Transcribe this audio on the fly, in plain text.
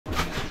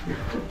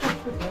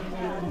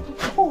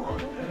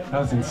That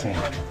was insane.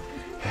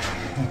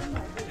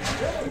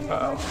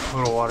 Uh-oh,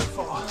 little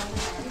waterfall.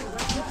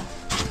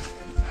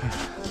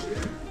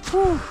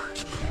 Whew.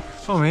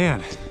 Oh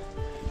man.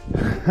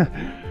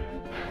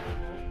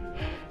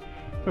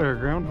 Look at a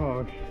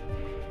groundhog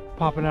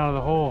popping out of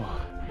the hole.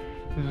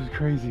 This is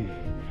crazy.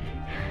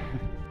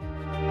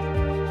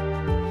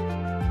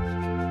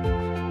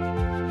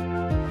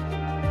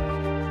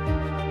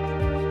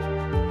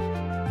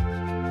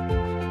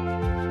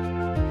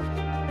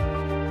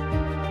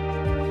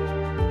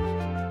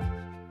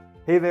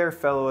 Hey there,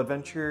 fellow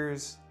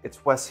adventurers.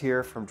 It's Wes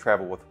here from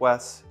Travel with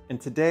Wes,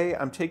 and today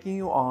I'm taking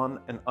you on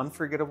an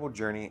unforgettable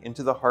journey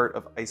into the heart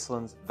of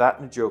Iceland's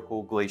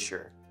Vatnajokull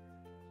Glacier.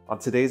 On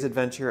today's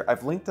adventure,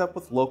 I've linked up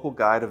with Local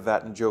Guide of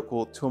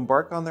Vatnajokull to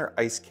embark on their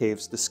Ice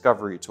Caves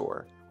Discovery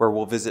Tour, where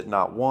we'll visit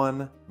not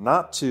one,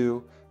 not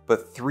two,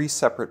 but 3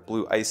 separate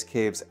blue ice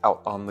caves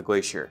out on the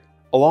glacier.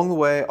 Along the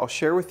way, I'll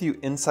share with you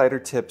insider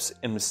tips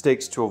and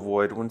mistakes to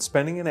avoid when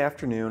spending an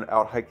afternoon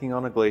out hiking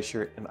on a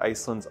glacier in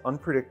Iceland's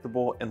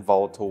unpredictable and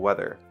volatile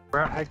weather. We're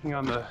out hiking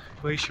on the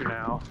glacier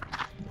now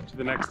to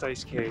the next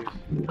ice cave.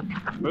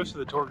 Most of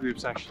the tour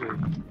groups actually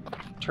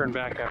turn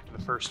back after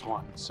the first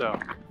one, so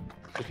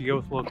if you go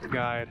with Local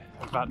Guide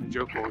of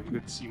Vatnajokull, you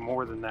get to see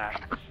more than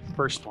that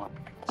first one.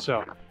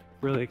 So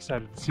really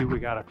excited to see what we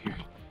got up here.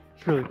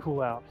 It's really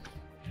cool out.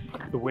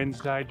 The winds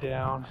died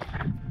down,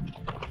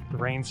 the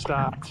rain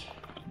stopped.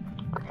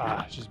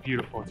 It's just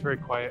beautiful. It's very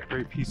quiet,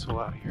 very peaceful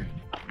out here.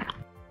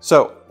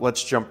 So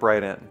let's jump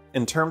right in.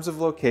 In terms of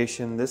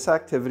location, this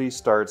activity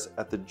starts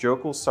at the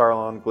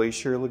Jökulsárlón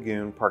Glacier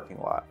Lagoon parking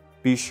lot.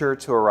 Be sure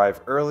to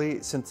arrive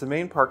early since the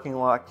main parking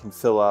lot can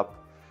fill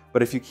up,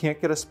 but if you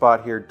can't get a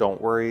spot here,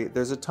 don't worry.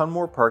 There's a ton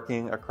more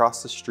parking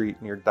across the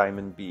street near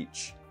Diamond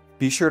Beach.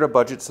 Be sure to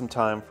budget some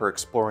time for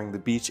exploring the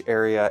beach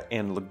area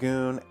and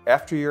lagoon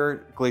after your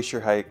glacier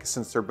hike,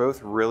 since they're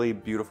both really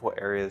beautiful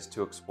areas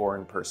to explore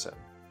in person.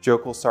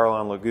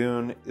 Jökulsárlón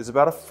Lagoon is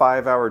about a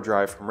 5-hour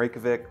drive from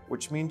Reykjavik,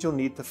 which means you'll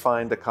need to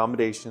find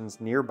accommodations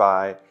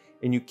nearby,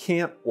 and you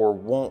can't or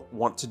won't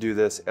want to do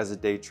this as a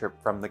day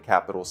trip from the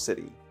capital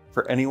city.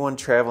 For anyone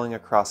traveling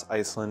across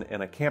Iceland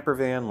in a camper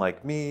van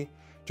like me,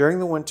 during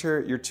the winter,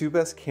 your 2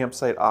 best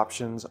campsite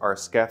options are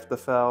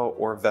Skaftafell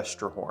or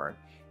Vestrahorn,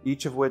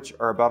 each of which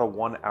are about a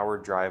 1-hour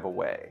drive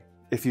away.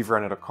 If you've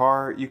rented a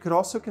car, you could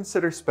also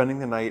consider spending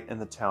the night in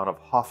the town of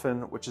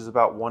Hofn, which is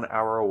about 1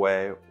 hour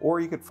away,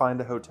 or you could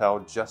find a hotel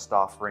just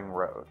off Ring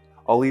Road.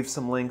 I'll leave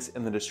some links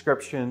in the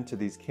description to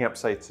these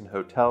campsites and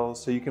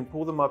hotels so you can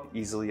pull them up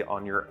easily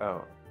on your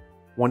own.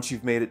 Once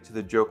you've made it to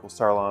the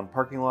Jökulsárlón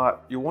parking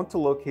lot, you'll want to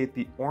locate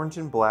the orange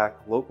and black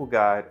Local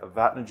Guide of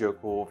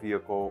Vatnajokull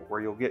vehicle,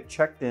 where you'll get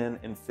checked in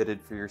and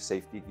fitted for your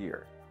safety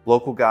gear.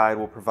 Local Guide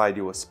will provide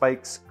you with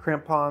spikes,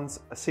 crampons,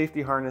 a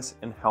safety harness,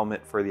 and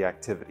helmet for the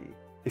activity.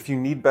 If you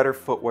need better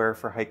footwear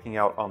for hiking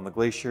out on the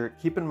glacier,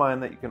 keep in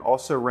mind that you can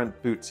also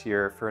rent boots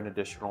here for an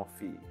additional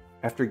fee.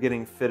 After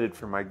getting fitted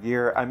for my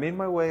gear, I made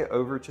my way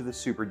over to the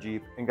Super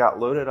Jeep and got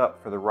loaded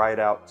up for the ride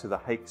out to the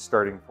hike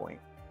starting point.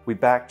 We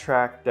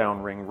backtracked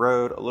down Ring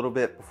Road a little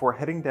bit before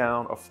heading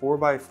down a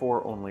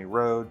 4x4 only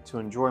road to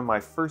enjoy my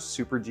first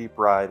Super Jeep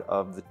ride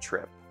of the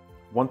trip.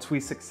 Once we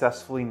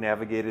successfully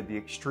navigated the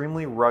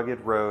extremely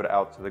rugged road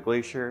out to the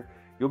glacier,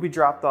 you'll be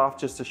dropped off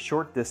just a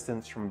short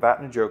distance from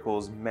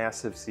Vatnajokull's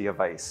massive sea of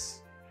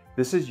ice.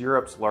 This is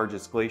Europe's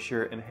largest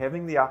glacier, and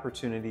having the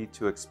opportunity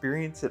to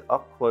experience it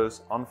up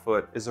close on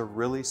foot is a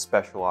really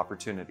special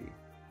opportunity.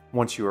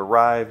 Once you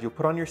arrive, you'll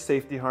put on your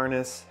safety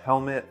harness,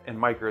 helmet, and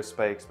micro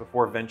spikes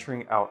before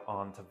venturing out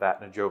onto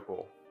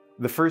Vatnajokull.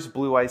 The first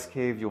blue ice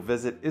cave you'll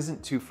visit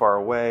isn't too far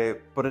away,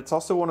 but it's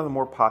also one of the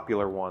more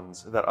popular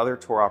ones that other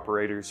tour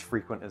operators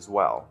frequent as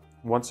well.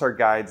 Once our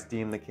guides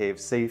deemed the cave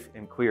safe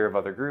and clear of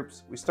other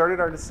groups, we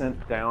started our descent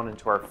down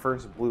into our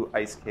first blue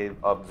ice cave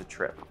of the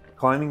trip.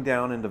 Climbing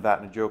down into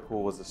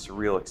Vatnajokull was a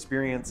surreal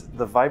experience.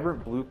 The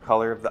vibrant blue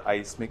color of the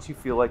ice makes you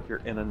feel like you're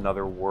in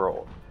another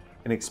world.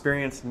 An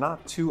experience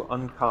not too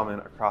uncommon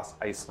across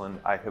Iceland,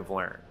 I have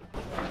learned.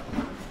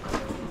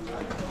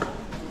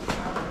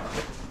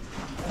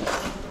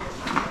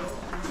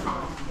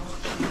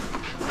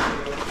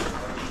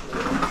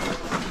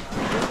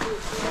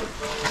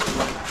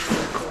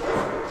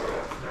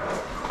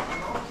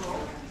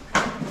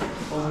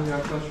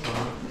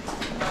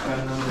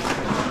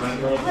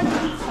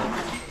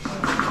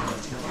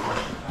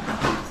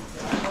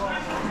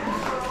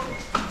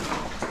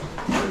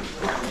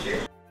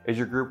 As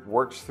your group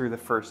works through the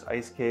first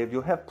ice cave,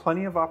 you'll have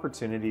plenty of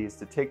opportunities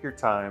to take your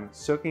time,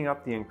 soaking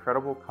up the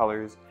incredible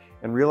colors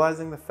and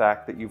realizing the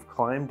fact that you've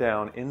climbed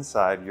down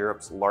inside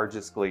Europe's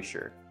largest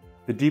glacier.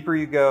 The deeper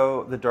you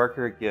go, the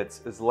darker it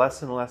gets, as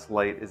less and less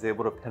light is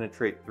able to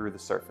penetrate through the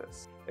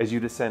surface. As you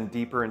descend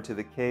deeper into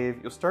the cave,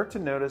 you'll start to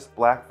notice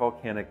black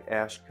volcanic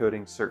ash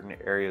coating certain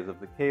areas of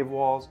the cave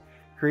walls,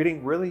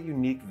 creating really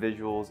unique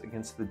visuals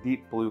against the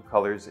deep blue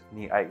colors in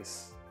the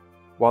ice.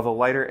 While the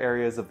lighter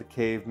areas of the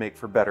cave make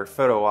for better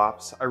photo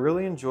ops, I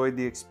really enjoyed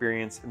the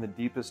experience in the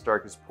deepest,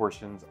 darkest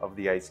portions of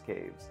the ice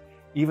caves,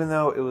 even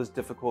though it was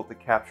difficult to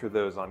capture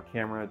those on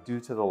camera due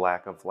to the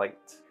lack of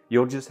light.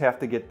 You'll just have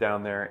to get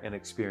down there and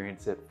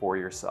experience it for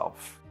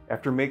yourself.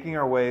 After making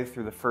our way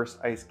through the first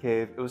ice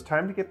cave, it was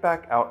time to get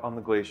back out on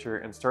the glacier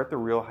and start the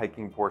real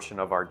hiking portion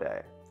of our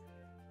day.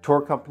 Tour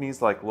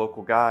companies like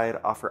Local Guide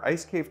offer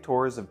ice cave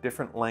tours of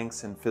different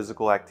lengths and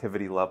physical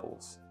activity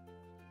levels.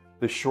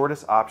 The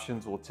shortest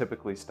options will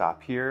typically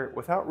stop here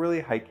without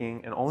really hiking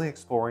and only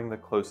exploring the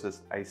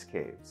closest ice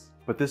caves.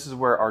 But this is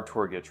where our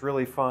tour gets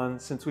really fun,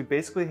 since we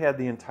basically had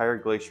the entire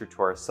glacier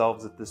to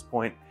ourselves at this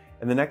point,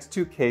 and the next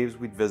 2 caves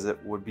we'd visit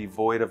would be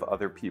void of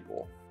other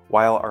people.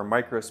 While our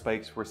micro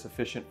spikes were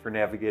sufficient for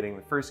navigating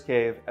the first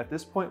cave, at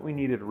this point we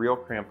needed real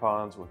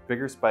crampons with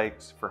bigger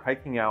spikes for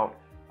hiking out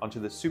onto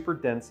the super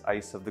dense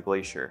ice of the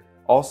glacier.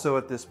 Also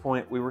at this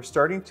point, we were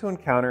starting to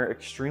encounter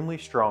extremely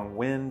strong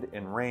wind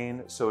and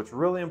rain, so it's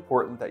really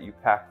important that you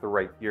pack the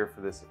right gear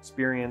for this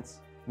experience.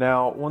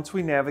 Now, once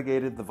we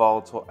navigated the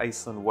volatile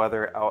Iceland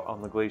weather out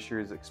on the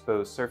glacier's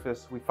exposed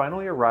surface, we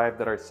finally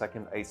arrived at our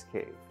second ice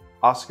cave.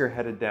 Oscar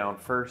headed down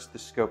first to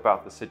scope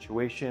out the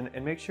situation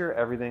and make sure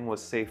everything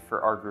was safe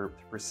for our group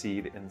to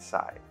proceed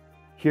inside.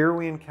 Here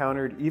we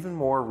encountered even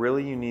more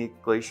really unique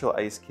glacial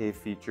ice cave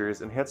features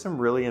and had some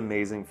really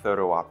amazing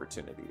photo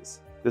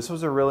opportunities. This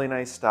was a really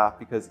nice stop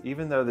because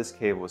even though this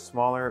cave was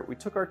smaller, we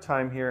took our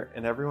time here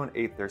and everyone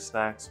ate their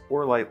snacks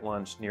or light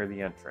lunch near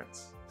the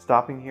entrance.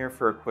 Stopping here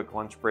for a quick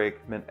lunch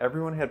break meant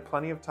everyone had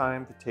plenty of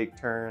time to take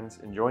turns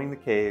enjoying the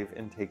cave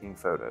and taking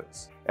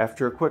photos.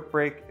 After a quick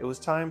break, it was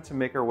time to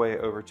make our way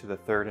over to the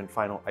third and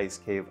final ice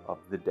cave of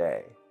the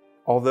day.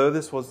 Although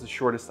this was the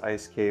shortest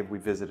ice cave we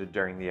visited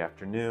during the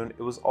afternoon,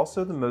 it was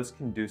also the most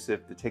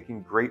conducive to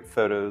taking great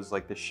photos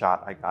like the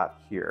shot I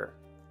got here.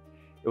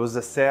 It was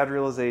a sad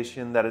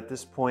realization that at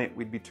this point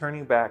we'd be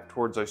turning back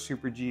towards our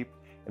Super Jeep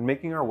and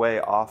making our way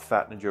off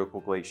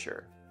Vatnajokull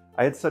Glacier.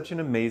 I had such an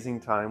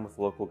amazing time with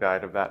Local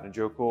Guide of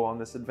Vatnajokull on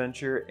this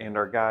adventure, and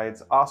our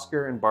guides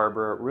Oscar and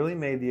Barbara really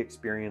made the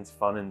experience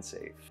fun and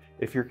safe.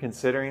 If you're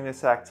considering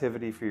this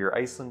activity for your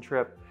Iceland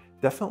trip,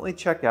 definitely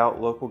check out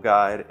Local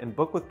Guide and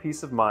book with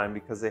peace of mind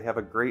because they have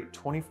a great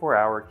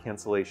 24-hour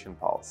cancellation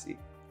policy.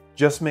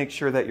 Just make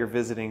sure that you're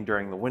visiting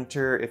during the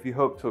winter if you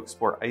hope to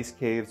explore ice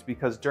caves,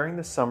 because during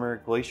the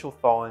summer, glacial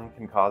thawing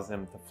can cause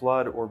them to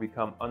flood or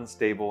become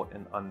unstable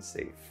and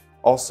unsafe.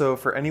 Also,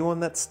 for anyone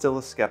that's still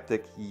a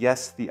skeptic,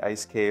 yes, the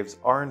ice caves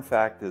are in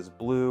fact as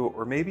blue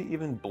or maybe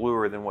even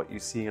bluer than what you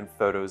see in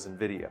photos and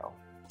video.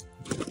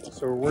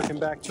 So we're working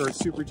back to our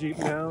Super Jeep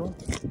now.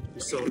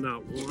 We saw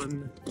not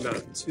 1,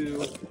 not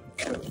 2,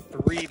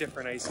 but 3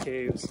 different ice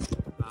caves.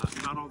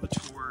 Not all the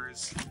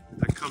tours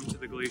that come to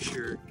the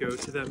glacier go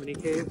to that many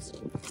caves,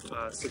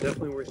 so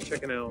definitely worth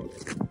checking out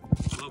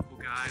Local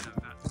Guide of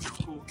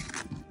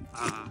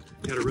Vatnajokull.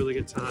 We had a really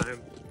good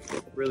time,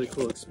 really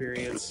cool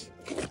experience.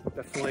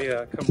 Definitely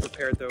come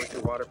prepared though with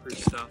your waterproof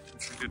stuff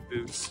and some good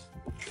boots,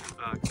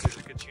 because there's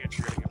a good chance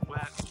you're gonna get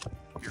wet.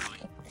 It'll be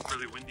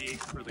really windy,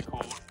 really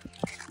cold.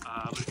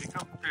 But if you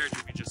come prepared,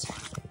 you'll be just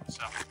fine.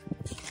 So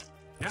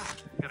yeah,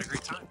 we had a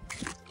great time.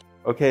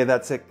 Okay,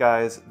 that's it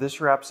guys.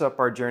 This wraps up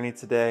our journey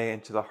today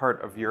into the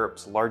heart of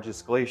Europe's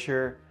largest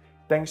glacier.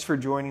 Thanks for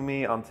joining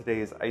me on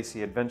today's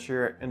icy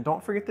adventure, and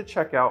don't forget to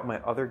check out my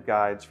other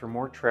guides for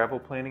more travel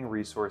planning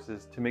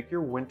resources to make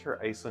your winter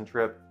Iceland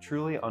trip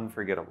truly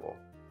unforgettable.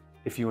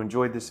 If you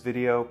enjoyed this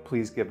video,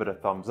 please give it a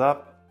thumbs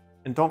up,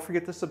 and don't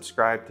forget to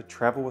subscribe to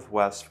Travel with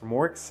Wes for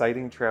more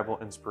exciting travel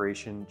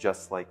inspiration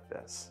just like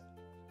this.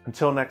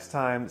 Until next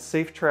time,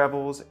 safe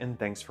travels and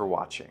thanks for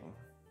watching.